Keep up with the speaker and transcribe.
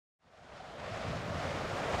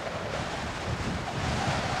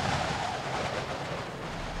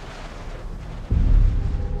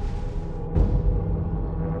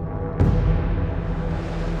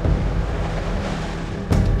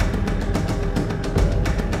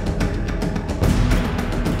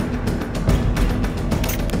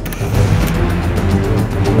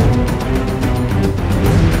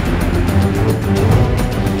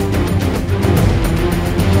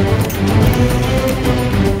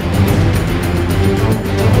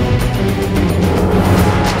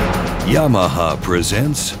Yamaha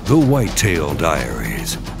presents the Whitetail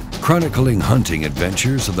Diaries, chronicling hunting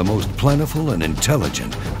adventures of the most plentiful and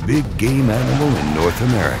intelligent big game animal in North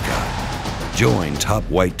America. Join top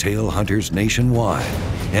whitetail hunters nationwide.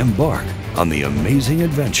 Embark on the amazing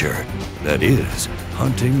adventure that is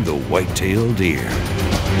hunting the whitetail deer.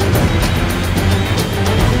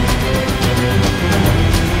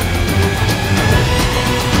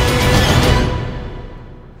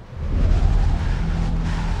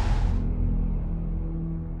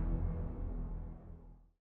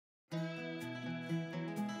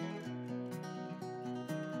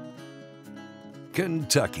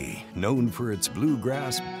 Kentucky, known for its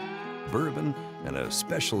bluegrass, bourbon, and a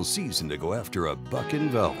special season to go after a buck in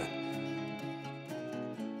velvet.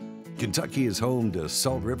 Kentucky is home to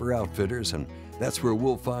Salt River Outfitters, and that's where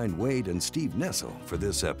we'll find Wade and Steve Nessel for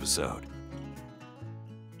this episode.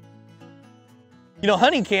 You know,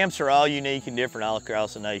 hunting camps are all unique and different all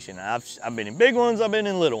across the nation. I've been in big ones, I've been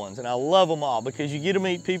in little ones, and I love them all because you get to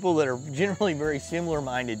meet people that are generally very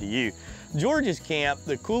similar-minded to you. George's camp,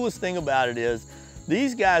 the coolest thing about it is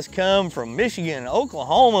these guys come from Michigan,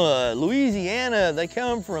 Oklahoma, Louisiana, they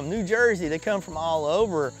come from New Jersey, they come from all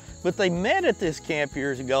over, but they met at this camp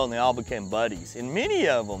years ago and they all became buddies. And many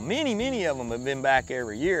of them have been back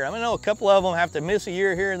every year. I know a couple of them have to miss a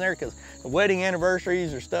year here and there because of wedding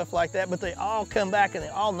anniversaries or stuff like that, but they all come back and they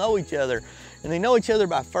all know each other. And they know each other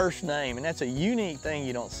by first name, and that's a unique thing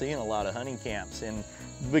you don't see in a lot of hunting camps. And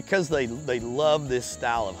because they love this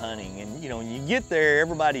style of hunting. And you know, when you get there,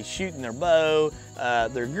 everybody's shooting their bow,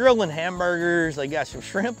 they're grilling hamburgers, they got some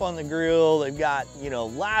shrimp on the grill, they've got, you know,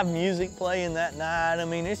 live music playing that night. I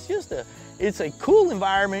mean, it's just it's a cool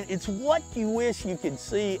environment. It's what you wish you could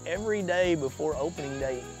see every day before opening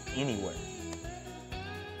day anywhere.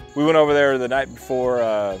 We went over there the night before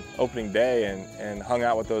opening day and hung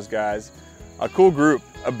out with those guys. A cool group,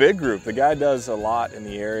 a big group. The guy does a lot in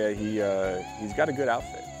the area. He's got a good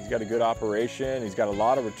outfit. He's got a good operation. He's got a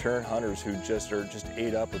lot of return hunters who just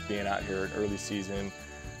ate up with being out here at early season,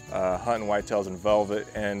 hunting whitetails and velvet.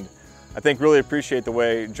 And I think really appreciate the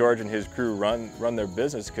way George and his crew run their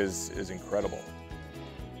business because it's incredible.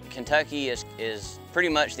 Kentucky is pretty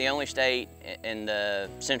much the only state in the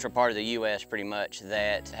central part of the U.S. pretty much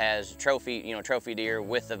that has trophy deer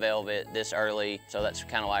with the velvet this early. So that's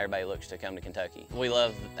kind of why everybody looks to come to Kentucky. We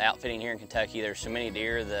love outfitting here in Kentucky. There's so many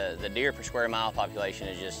deer. The deer per square mile population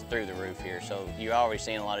is just through the roof here. So you're always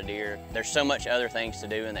seeing a lot of deer. There's so much other things to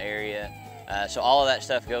do in the area. So all of that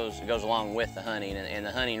stuff goes along with the hunting, and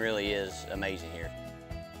the hunting really is amazing here.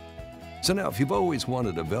 So now, if you've always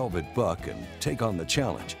wanted a velvet buck and take on the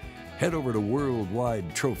challenge, head over to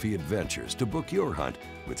Worldwide Trophy Adventures to book your hunt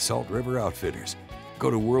with Salt River Outfitters.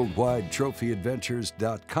 Go to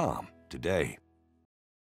worldwidetrophyadventures.com today.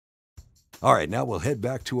 All right, now we'll head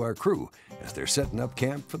back to our crew as they're setting up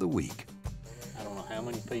camp for the week. I don't know how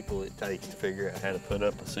many people it takes to figure out how to put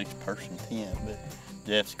up a 6-person tent, but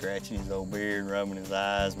Jeff's scratching his old beard, rubbing his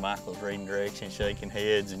eyes, Michael's reading directions, shaking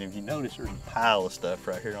heads, and if you notice, there's a pile of stuff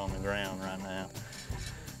right here on the ground right now.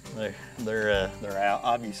 They're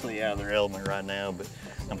obviously out of their element right now, but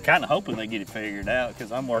I'm kind of hoping they get it figured out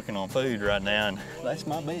because I'm working on food right now, and that's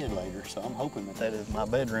my bed later, so I'm hoping that my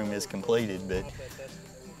bedroom is completed, but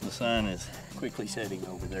the sun is quickly setting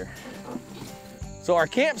over there. So our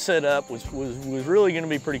camp setup was really going to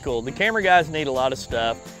be pretty cool. The camera guys need a lot of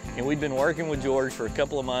stuff, and we'd been working with George for a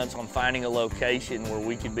couple of months on finding a location where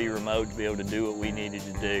we could be remote to be able to do what we needed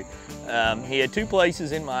to do. He had 2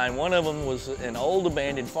 places in mind. One of them was an old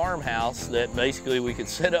abandoned farmhouse that basically we could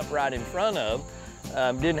set up right in front of.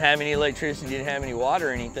 Didn't have any electricity, didn't have any water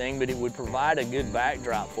or anything, but it would provide a good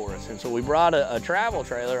backdrop for us. And so we brought a travel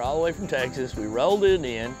trailer all the way from Texas. We rolled it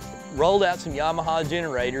in, rolled out some Yamaha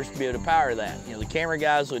generators to be able to power that. You know, the camera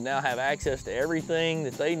guys would now have access to everything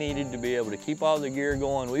that they needed to be able to keep all the gear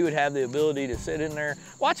going. We would have the ability to sit in there,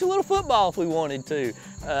 watch a little football if we wanted to,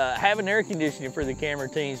 have an air conditioning for the camera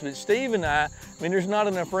teams. But Steve and I mean, there's not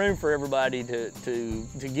enough room for everybody to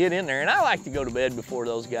get in there. And I like to go to bed before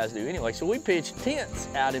those guys do anyway. So we pitched tents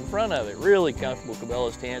out in front of it, really comfortable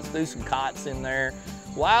Cabela's tents, threw some cots in there.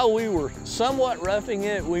 While we were somewhat roughing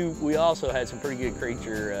it, we also had some pretty good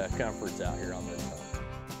creature comforts out here on this one.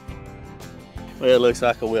 Well, it looks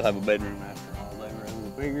like we'll have a bedroom after all. They were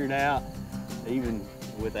able to figure it out, even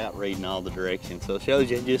without reading all the directions. So it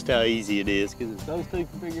shows you just how easy it is, because if those two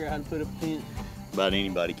can figure out how to put up a tent, about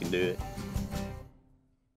anybody can do it.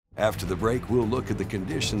 After the break, we'll look at the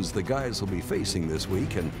conditions the guys will be facing this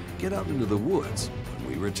week and get out into the woods when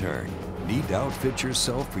we return. Need to outfit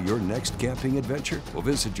yourself for your next camping adventure? Well,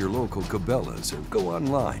 visit your local Cabela's or go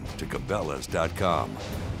online to Cabela's.com.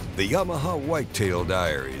 The Yamaha Whitetail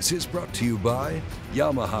Diaries is brought to you by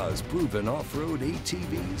Yamaha's proven off-road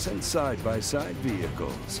ATVs and side-by-side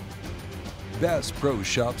vehicles. Bass Pro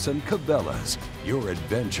Shops and Cabela's, your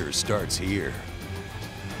adventure starts here.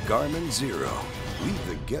 Garmin Zero, leave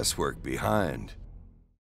the guesswork behind.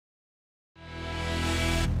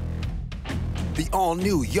 The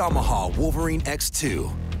all-new Yamaha Wolverine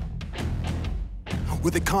X2.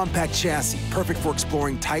 With a compact chassis perfect for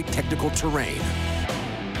exploring tight technical terrain.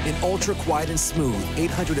 An ultra-quiet and smooth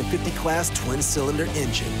 850 class twin-cylinder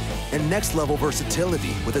engine. And next-level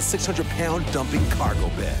versatility with a 600-pound dumping cargo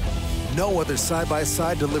bed. No other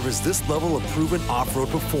side-by-side delivers this level of proven off-road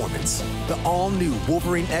performance. The all-new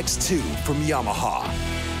Wolverine X2 from Yamaha.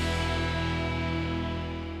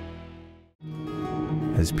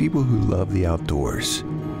 As people who love the outdoors,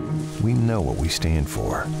 we know what we stand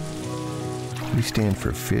for. We stand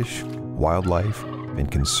for fish, wildlife, and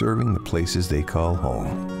conserving the places they call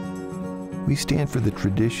home. We stand for the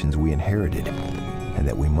traditions we inherited and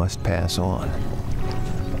that we must pass on.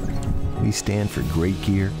 We stand for great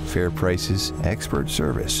gear, fair prices, expert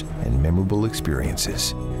service, and memorable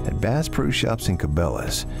experiences. At Bass Pro Shops and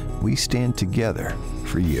Cabela's, we stand together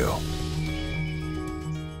for you.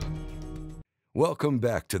 Welcome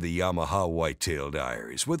back to the Yamaha Whitetail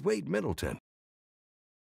Diaries with Wade Middleton.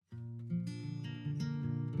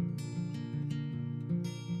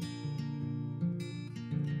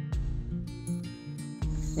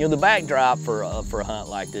 You know, the backdrop for a hunt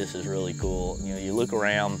like this is really cool. You know, you look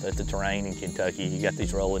around at the terrain in Kentucky, you got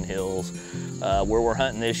these rolling hills. Where we're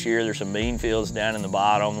hunting this year, there's some bean fields down in the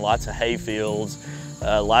bottom, lots of hay fields,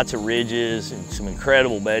 lots of ridges, and some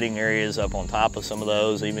incredible bedding areas up on top of some of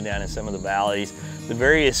those, even down in some of the valleys. The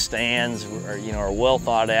various stands are well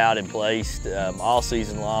thought out and placed all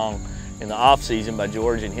season long in the off season by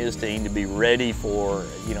George and his team to be ready for,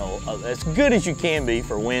 as good as you can be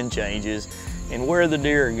for wind changes and where the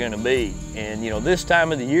deer are gonna be. And this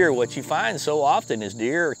time of the year, what you find so often is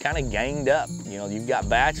deer are kind of ganged up. You've got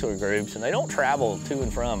bachelor groups and they don't travel to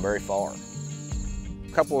and from very far.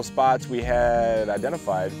 A couple of spots we had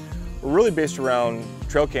identified were really based around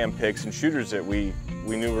trail cam picks and shooters that we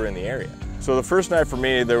knew were in the area. So the first night for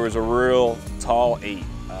me, there was a real tall 8,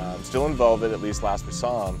 still in velvet, at least last we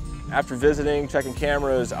saw him. After visiting, checking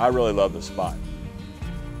cameras, I really love the spot.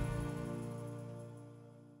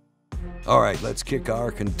 All right, let's kick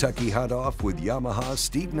our Kentucky hunt off with Yamaha's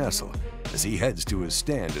Steve Nessel as he heads to his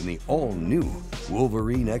stand in the all-new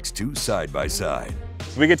Wolverine X2 side-by-side.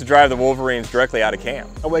 We get to drive the Wolverines directly out of camp.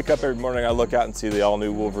 I wake up every morning, I look out and see the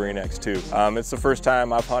all-new Wolverine X2. It's the first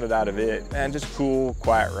time I've hunted out of it, and just cool,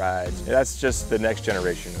 quiet rides. That's just the next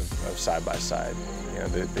generation of side-by-side,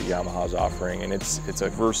 that Yamaha's offering, and it's a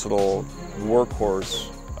versatile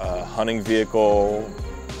workhorse hunting vehicle,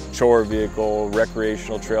 chore vehicle,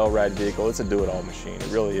 recreational trail ride vehicle. It's a do-it-all machine,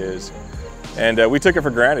 it really is. And we took it for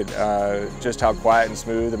granted, just how quiet and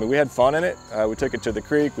smooth. I mean, we had fun in it. We took it to the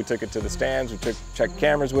creek, we took it to the stands, we checked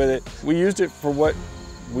cameras with it. We used it for what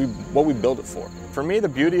we built it for. For me, the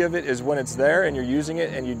beauty of it is when it's there and you're using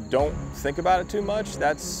it and you don't think about it too much,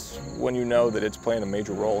 that's when you know that it's playing a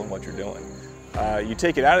major role in what you're doing. You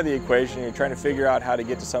take it out of the equation, you're trying to figure out how to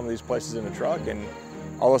get to some of these places in a truck, and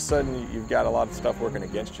all of a sudden you've got a lot of stuff working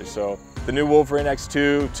against you. So the new Wolverine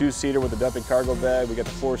X2, 2-seater with a dumping cargo bed. We got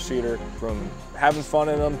the 4-seater. From having fun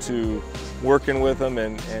in them to working with them,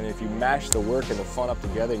 and if you mash the work and the fun up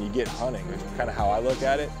together and you get hunting, it's kind of how I look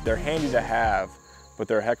at it. They're handy to have, but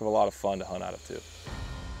they're a heck of a lot of fun to hunt out of too.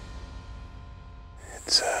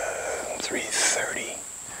 It's 3:30,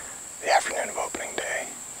 the afternoon of opening day.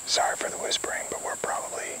 Sorry for the whispering, but we're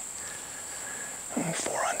probably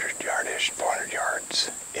 400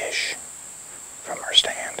 yards-ish from our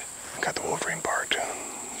stand. Got the Wolverine parked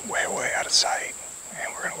way out of sight,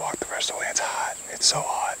 and we're gonna walk the rest of the way. It's hot, it's so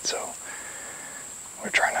hot, so we're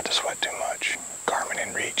trying not to sweat too much. Garmin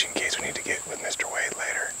in reach in case we need to get with Mr. Wade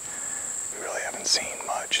later. We really haven't seen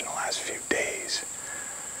much in the last few days,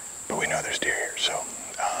 but we know there's deer here, so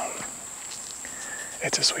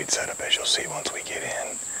it's a sweet setup, as you'll see once we get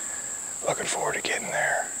in. Looking forward to getting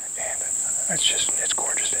there, and it's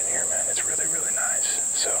gorgeous in here, man. It's really nice.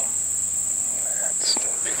 So that's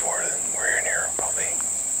before we're in here probably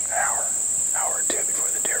an hour or two before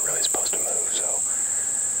the deer really is supposed to move. So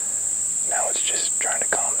now it's just trying to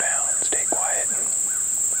calm down, stay quiet, and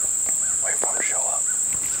wait for them to show up.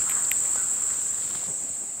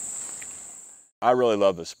 I really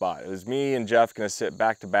love this spot. It was me and Jeff gonna sit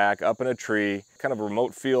back to back up in a tree, kind of a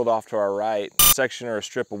remote field off to our right, section or a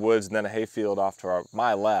strip of woods, and then a hay field off to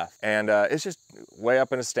my left. And it's just way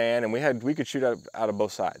up in a stand, and we could shoot out of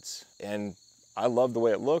both sides. And I loved the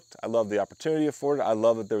way it looked. I loved the opportunity afforded. I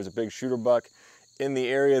love that there was a big shooter buck in the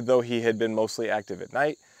area, though he had been mostly active at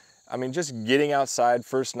night. I mean, just getting outside,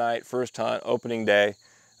 first night, first hunt, opening day,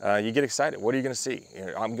 you get excited. What are you gonna see?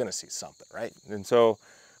 I'm gonna see something, right? And so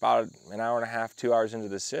about an hour and a half, 2 hours into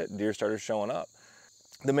the sit, deer started showing up.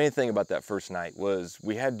 The main thing about that first night was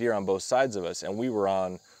we had deer on both sides of us and we were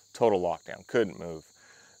on total lockdown, couldn't move.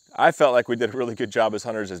 I felt like we did a really good job as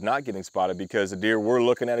hunters as not getting spotted, because the deer were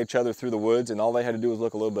looking at each other through the woods and all they had to do was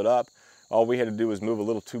look a little bit up. All we had to do was move a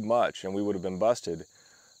little too much and we would have been busted.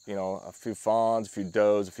 You know, a few fawns, a few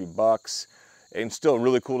does, a few bucks, and still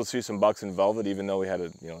really cool to see some bucks in velvet, even though we had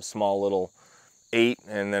a small little 8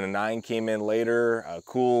 and then a 9 came in later, a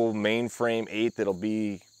cool mainframe 8 that'll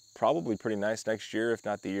be probably pretty nice next year, if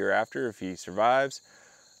not the year after, if he survives,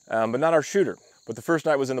 but not our shooter. But the first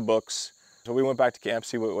night was in the books. So we went back to camp,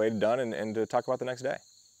 see what Wade had done, and to talk about the next day.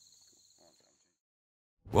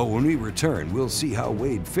 Well, when we return, we'll see how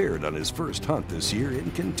Wade fared on his first hunt this year in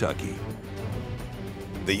Kentucky.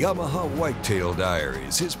 The Yamaha Whitetail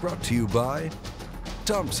Diaries is brought to you by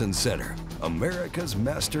Thompson Center, America's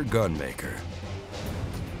master gunmaker.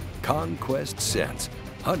 Conquest Scents,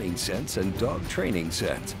 hunting scents and dog training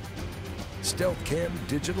scents. Stealth Cam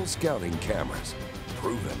digital scouting cameras,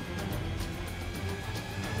 proven.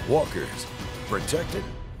 Walkers, protect it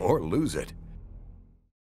or lose it.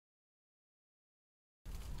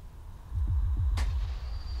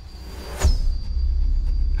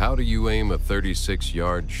 How do you aim a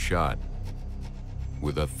 36-yard shot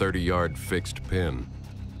with a 30-yard fixed pin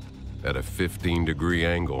at a 15-degree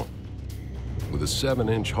angle with a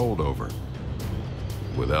 7-inch holdover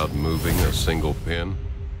without moving a single pin?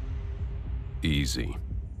 Easy.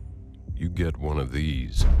 You get one of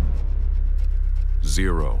these.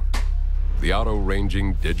 Zero, the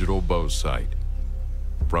auto-ranging digital bow sight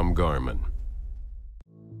from Garmin.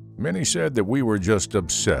 Many said that we were just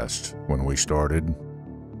obsessed when we started,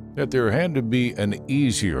 that there had to be an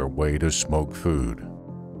easier way to smoke food.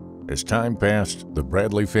 As time passed, the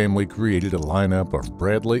Bradley family created a lineup of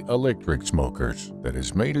Bradley electric smokers that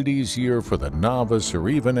has made it easier for the novice or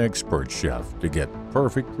even expert chef to get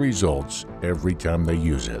perfect results every time they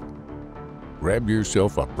use it. Grab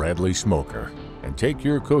yourself a Bradley smoker and take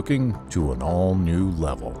your cooking to an all-new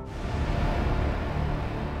level.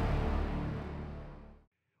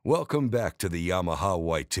 Welcome back to the Yamaha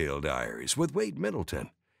Whitetail Diaries with Wade Middleton.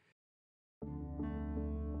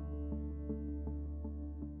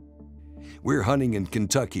 We're hunting in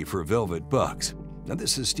Kentucky for velvet bucks. Now,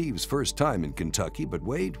 this is Steve's first time in Kentucky, but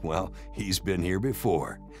Wade, well, he's been here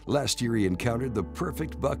before. Last year he encountered the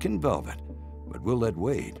perfect buck in velvet, but we'll let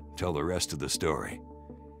Wade tell the rest of the story.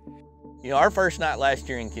 You know, our first night last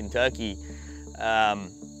year in Kentucky,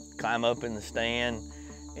 climb up in the stand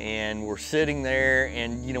and we're sitting there,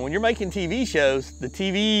 and you know, when you're making TV shows,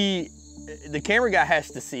 the camera guy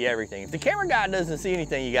has to see everything. If the camera guy doesn't see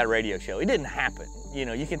anything, you got a radio show. It didn't happen. You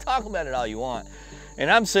know, you can talk about it all you want.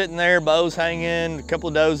 And I'm sitting there, bows hanging, a couple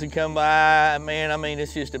of does had come by. Man, I mean,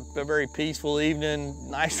 it's just a very peaceful evening,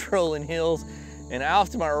 nice rolling hills. And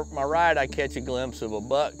off to my right, I catch a glimpse of a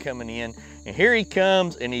buck coming in. And here he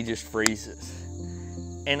comes, and he just freezes.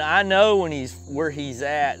 And I know when where he's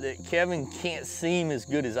at that Kevin can't see him as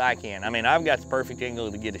good as I can. I mean, I've got the perfect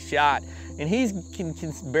angle to get a shot, and he can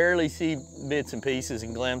barely see bits and pieces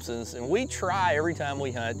and glimpses. And we try every time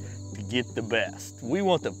we hunt to get the best. We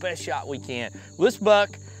want the best shot we can. This buck,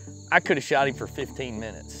 I could have shot him for 15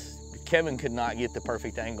 minutes. Kevin could not get the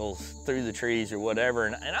perfect angles through the trees or whatever.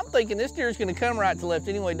 And I'm thinking this deer is gonna come right to left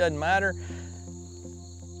anyway, doesn't matter.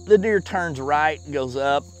 The deer turns right, goes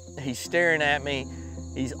up, he's staring at me,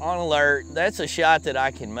 he's on alert. That's a shot that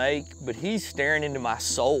I can make, but he's staring into my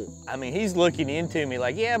soul. I mean, he's looking into me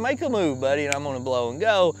like, yeah, make a move, buddy, and I'm gonna blow and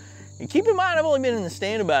go. And keep in mind, I've only been in the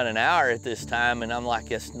stand about an hour at this time, and I'm like,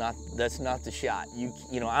 that's not the shot.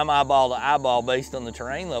 You know, I'm eyeball to eyeball based on the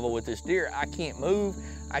terrain level with this deer. I can't move,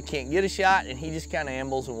 I can't get a shot, and he just kind of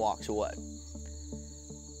ambles and walks away.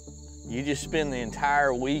 You just spend the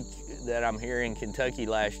entire week that I'm here in Kentucky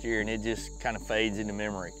last year, and it just kind of fades into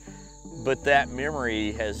memory. But that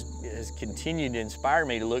memory has continued to inspire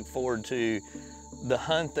me to look forward to the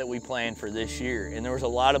hunt that we planned for this year. And there was a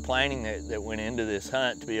lot of planning that went into this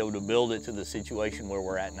hunt to be able to build it to the situation where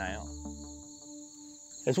we're at now.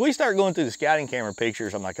 As we start going through the scouting camera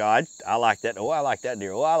pictures, I'm like, oh, I like that. Oh, I like that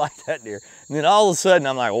deer. Oh, I like that deer. And then all of a sudden,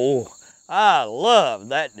 I'm like, oh, I love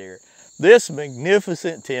that deer. This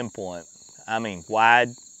magnificent 10-point. I mean, wide,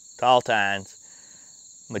 tall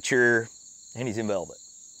tines, mature, and he's in velvet.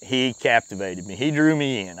 he captivated me. He drew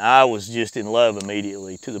me in. I was just in love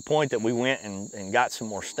immediately, to the point that we went and got some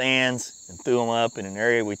more stands and threw them up in an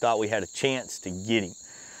area we thought we had a chance to get him.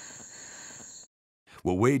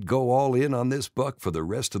 Will Wade go all in on this buck for the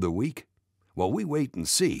rest of the week? While we wait and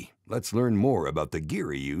see, let's learn more about the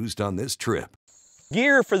gear he used on this trip.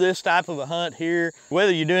 Gear for this type of a hunt here,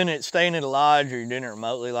 whether you're doing it staying at a lodge or you're doing it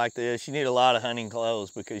remotely like this, you need a lot of hunting clothes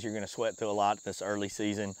because you're going to sweat through a lot this early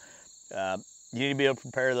season. You need to be able to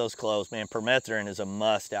prepare those clothes, man. Permethrin is a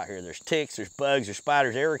must out here. There's ticks, there's bugs, there's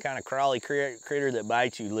spiders, every kind of crawly critter that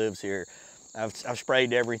bites you lives here. I've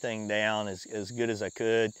sprayed everything down as good as I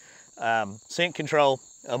could. Scent control,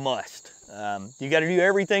 a must. You got to do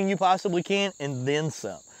everything you possibly can and then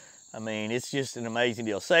some. I mean, it's just an amazing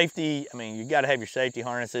deal. Safety, I mean, you got to have your safety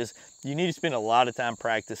harnesses. You need to spend a lot of time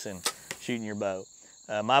practicing shooting your bow.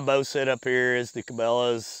 My bow set up here is the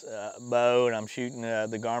Cabela's bow, and I'm shooting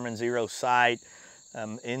the Garmin Zero Sight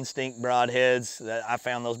Instinct broadheads. I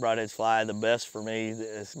found those broadheads fly the best for me.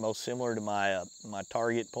 It's most similar to my my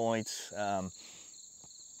target points.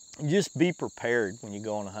 Just be prepared when you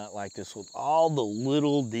go on a hunt like this with all the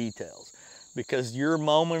little details, because your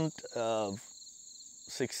moment of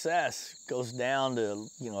success goes down to,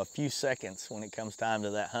 you know, a few seconds when it comes time to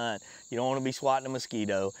that hunt. You don't want to be swatting a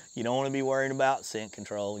mosquito. You don't want to be worried about scent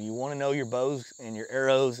control. You want to know your bows and your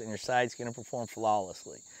arrows and your sight's going to perform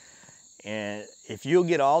flawlessly. And if you'll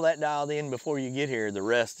get all that dialed in before you get here, the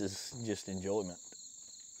rest is just enjoyment.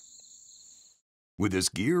 With his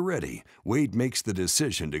gear ready, Wade makes the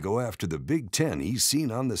decision to go after the Big Ten he's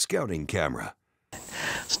seen on the scouting camera.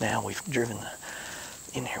 So now we've driven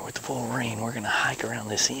in here with the full rain. We're gonna hike around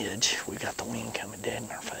this edge. We've got the wind coming dead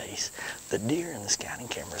in our face. The deer in the scouting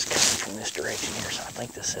camera is coming from this direction here, so I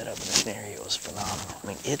think the setup in this area was phenomenal. I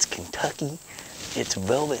mean, it's Kentucky, it's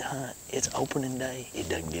velvet hunt, it's opening day. It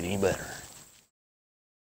doesn't get any better.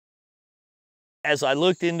 As I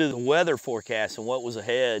looked into the weather forecast and what was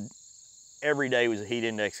ahead, every day was a heat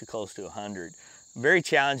index of close to 100. Very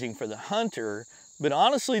challenging for the hunter, but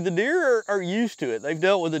honestly, the deer are used to it. They've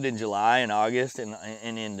dealt with it in July and August and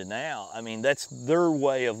into now. I mean, that's their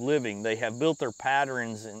way of living. They have built their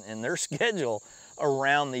patterns and their schedule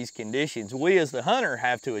around these conditions. We as the hunter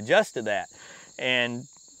have to adjust to that. And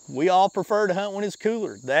we all prefer to hunt when it's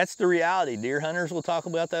cooler. That's the reality. Deer hunters will talk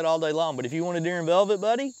about that all day long. But if you want a deer in velvet,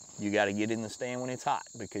 buddy, you got to get in the stand when it's hot,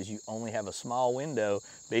 because you only have a small window,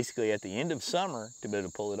 basically at the end of summer, to be able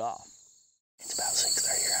to pull it off. It's about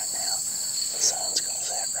 6:30 right now. The sun's going to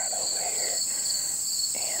set right over here.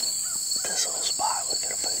 And this little spot, we've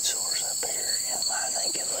got a food source up here. And I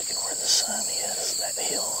think looking where the sun is, that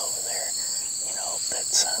hill over there, you know, that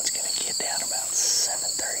sun's going to get down about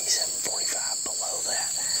 7:30, 7:45 below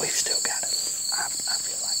that. We've still got it. I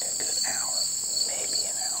feel like a good hour, maybe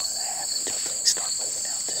an hour and a half until things start moving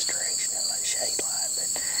out this direction in that shade line. But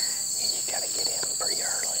you got to get in pretty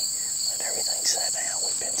early, let everything set down.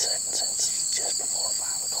 We've been setting since just before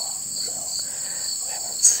 5 o'clock, so we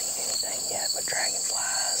haven't seen anything yet but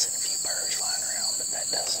dragonflies and a few birds flying around. But that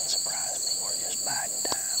doesn't surprise me. We're just biding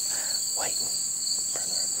time, waiting for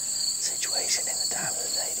the situation and the time of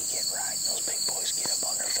the day to get right. Those big boys get up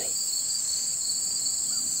on their feet.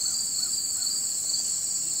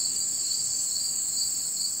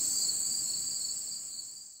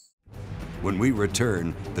 When we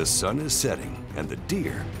return, the sun is setting and the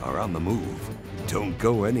deer are on the move. Don't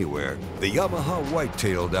go anywhere. The Yamaha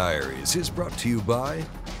Whitetail Diaries is brought to you by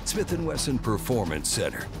Smith & Wesson Performance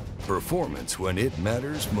Center. Performance when it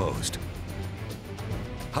matters most.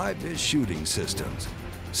 High-vis shooting systems.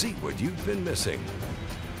 See what you've been missing.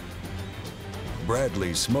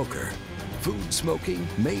 Bradley Smoker. Food smoking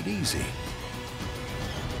made easy.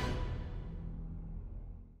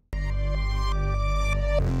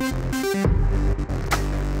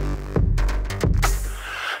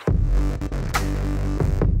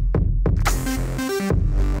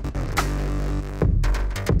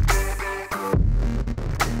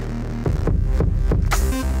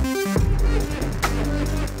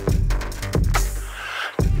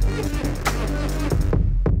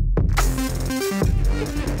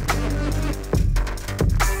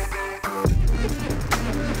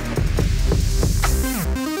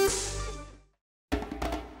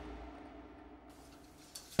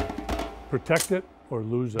 Protect it or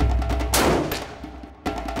lose it.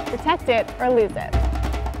 Protect it or lose it.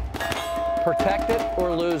 Protect it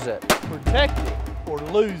or lose it. Protect it or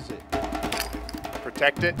lose it.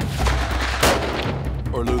 Protect it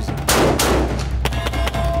Or lose it.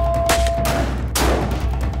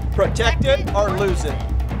 Protect it or lose it.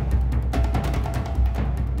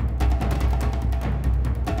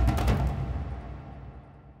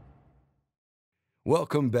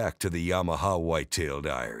 Welcome back to the Yamaha Whitetail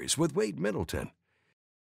Diaries with Wade Middleton.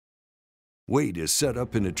 Wade is set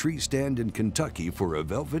up in a tree stand in Kentucky for a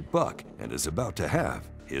velvet buck and is about to have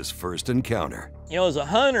his first encounter. You know, as a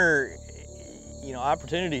hunter, you know,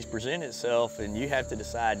 opportunities present itself and you have to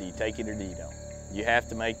decide, do you take it or do you don't? You have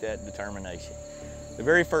to make that determination. The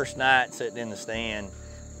very first night sitting in the stand,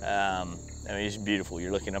 I mean, it's beautiful.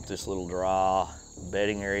 You're looking up this little draw,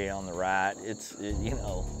 bedding area on the right.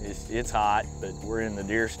 It's hot, but we're in the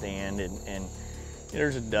deer stand and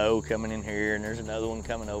there's a doe coming in here and there's another one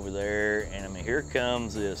coming over there. And I mean, here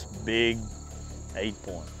comes this big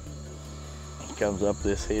 8-point. He comes up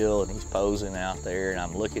this hill and he's posing out there and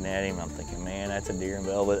I'm looking at him. I'm thinking, man, that's a deer in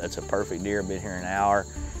velvet. That's a perfect deer. I've been here an hour.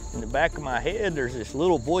 In the back of my head, there's this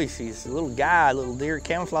little voice. He's a little guy, little deer,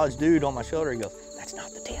 camouflage dude on my shoulder. He goes, that's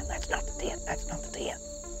not the 10, that's not the 10, that's not the 10.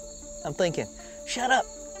 I'm thinking, shut up,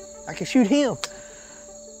 I can shoot him.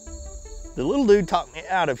 The little dude talked me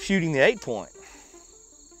out of shooting the 8-point.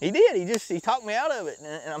 He did, he talked me out of it.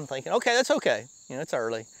 And I'm thinking, okay, that's okay. You know, it's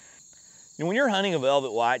early. You know, when you're hunting a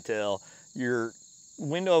velvet whitetail, your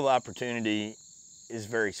window of opportunity is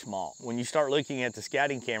very small. When you start looking at the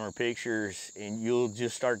scouting camera pictures and you'll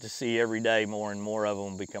just start to see every day more and more of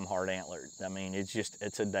them become hard antlered. I mean,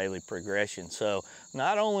 it's a daily progression. So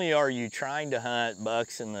not only are you trying to hunt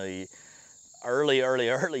bucks in the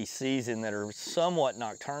early season that are somewhat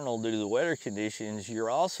nocturnal due to the weather conditions, you're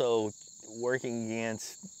also working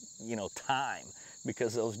against, you know, time,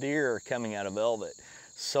 because those deer are coming out of velvet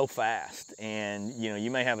so fast. And, you know,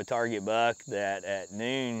 you may have a target buck that at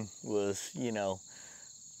noon was, you know,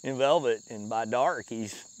 in velvet, and by dark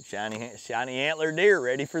he's shiny antler deer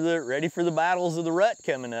ready for the battles of the rut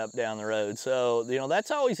coming up down the road. So, you know, that's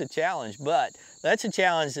always a challenge, but that's a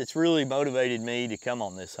challenge that's really motivated me to come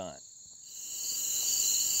on this hunt.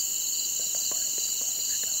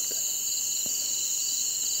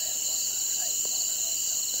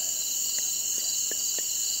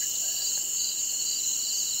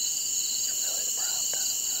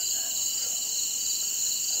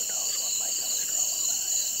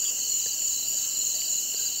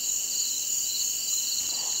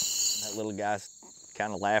 That little guy's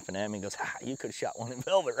kind of laughing at me and goes, you could have shot one in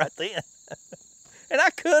velvet right then. And I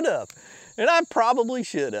could have, and I probably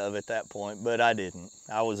should have at that point, but I didn't.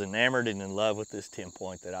 I was enamored and in love with this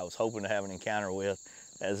 10-point that I was hoping to have an encounter with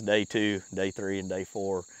as day 2, day 3, and day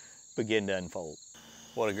 4 begin to unfold.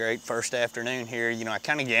 What a great first afternoon here. You know, I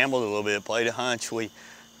kind of gambled a little bit, played a hunch. We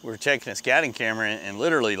were checking a scouting camera and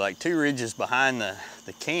literally like 2 ridges behind the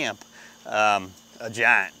camp, a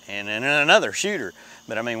giant and another shooter.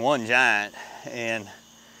 But I mean, one giant and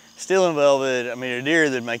still in velvet. I mean, a deer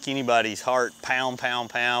that'd make anybody's heart pound, pound,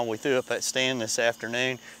 pound. We threw up that stand this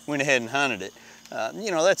afternoon, went ahead and hunted it.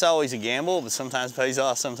 You know, that's always a gamble, but sometimes it pays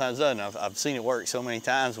off, sometimes it doesn't. I've seen it work so many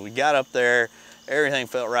times. We got up there, everything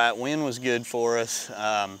felt right. Wind was good for us.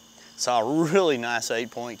 Saw a really nice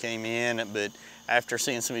 8-point came in, but after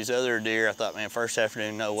seeing some of these other deer, I thought, man, first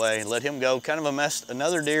afternoon, no way. Let him go. Kind of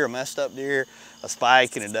another deer, a messed up deer, a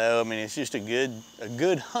spike and a doe. I mean, it's just a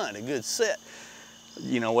good hunt, a good set.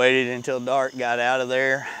 You know, waited until dark, got out of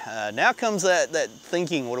there. Now comes that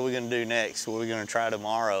thinking, what are we gonna do next? What are we gonna try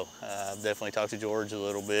tomorrow? Definitely talked to George a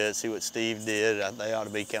little bit, see what Steve did. They ought to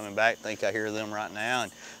be coming back. I think I hear them right now.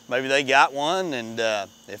 And maybe they got one, and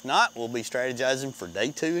if not, we'll be strategizing for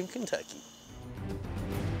day 2 in Kentucky.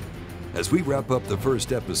 As we wrap up the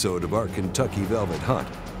first episode of our Kentucky Velvet Hunt,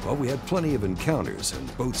 well, we had plenty of encounters,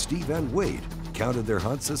 and both Steve and Wade counted their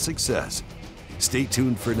hunts a success. Stay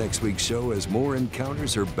tuned for next week's show, as more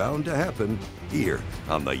encounters are bound to happen here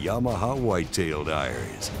on the Yamaha Whitetail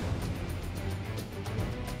Diaries.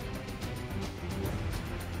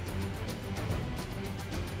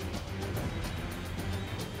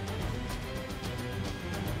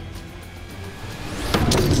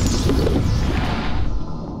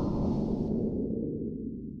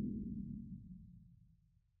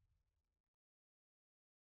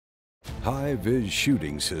 High-Vis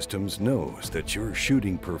Shooting Systems knows that your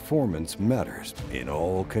shooting performance matters in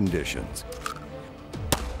all conditions.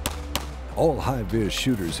 All high-vis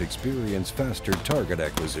shooters experience faster target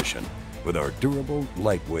acquisition with our durable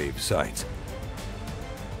light wave sights.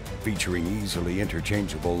 Featuring easily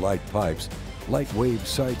interchangeable light pipes, light wave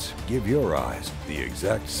sights give your eyes the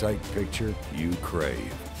exact sight picture you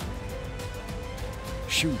crave.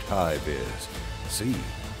 Shoot high-vis. See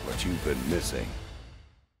what you've been missing.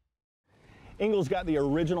 Engel's got the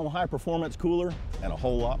original high-performance cooler and a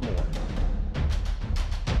whole lot more.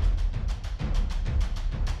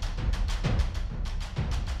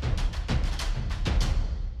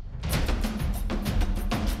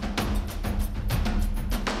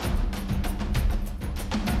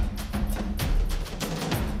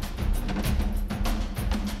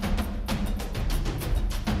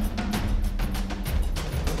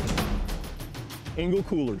 Engel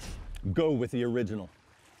coolers. Go with the original.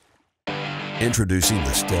 Introducing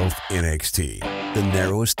the Stealth NXT, the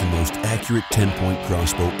narrowest and most accurate 10-point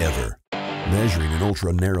crossbow ever. Measuring an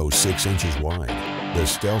ultra-narrow 6 inches wide, the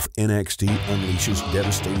Stealth NXT unleashes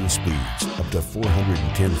devastating speeds up to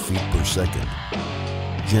 410 feet per second,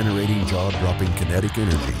 generating jaw-dropping kinetic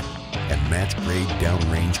energy and match-grade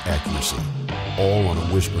downrange accuracy, all on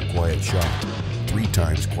a whisper-quiet shot, 3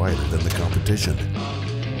 times quieter than the competition.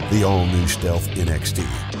 The all-new Stealth NXT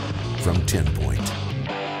from 10 Point.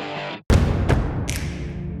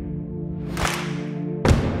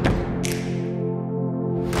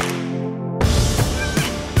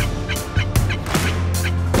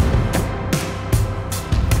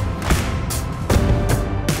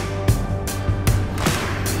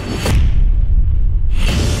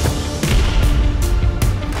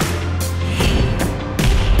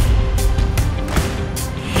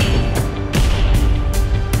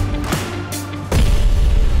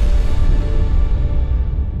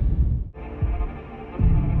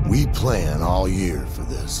 We plan all year for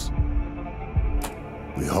this.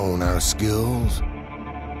 We hone our skills.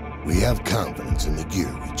 We have confidence in the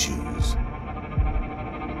gear we choose.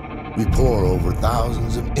 We pore over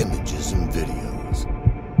thousands of images and videos.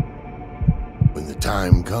 When the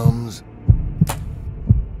time comes,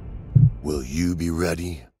 will you be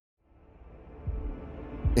ready?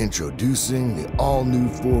 Introducing the all-new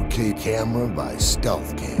 4K camera by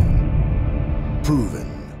Stealth Cam.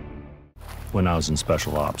 Proven. When I was in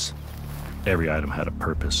Special Ops, every item had a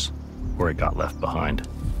purpose, or it got left behind.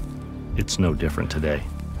 It's no different today.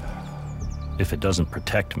 If it doesn't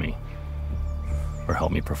protect me, or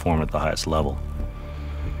help me perform at the highest level,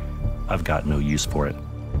 I've got no use for it.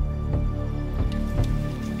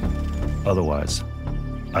 Otherwise,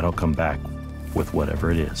 I don't come back with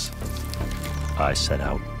whatever it is I set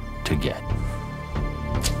out to get.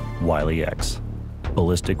 Wiley X,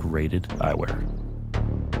 ballistic rated eyewear.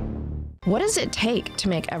 What does it take to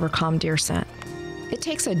make EverCalm deer scent? It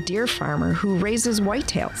takes a deer farmer who raises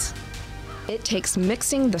whitetails. It takes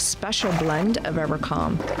mixing the special blend of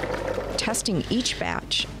EverCalm, testing each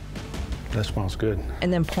batch. That smells good.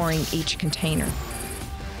 And then pouring each container.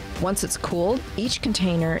 Once it's cooled, each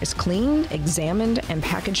container is cleaned, examined, and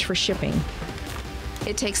packaged for shipping.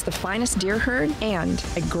 It takes the finest deer herd and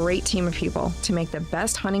a great team of people to make the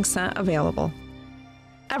best hunting scent available.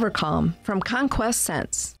 EverCalm from Conquest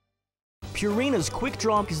Scents. Purina's Quick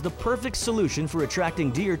Draw is the perfect solution for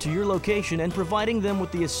attracting deer to your location and providing them with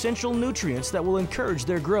the essential nutrients that will encourage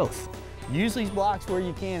their growth. Use these blocks where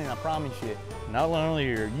you can, and I promise you, not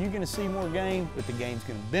only are you going to see more game, but the game's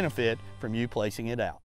going to benefit from you placing it out.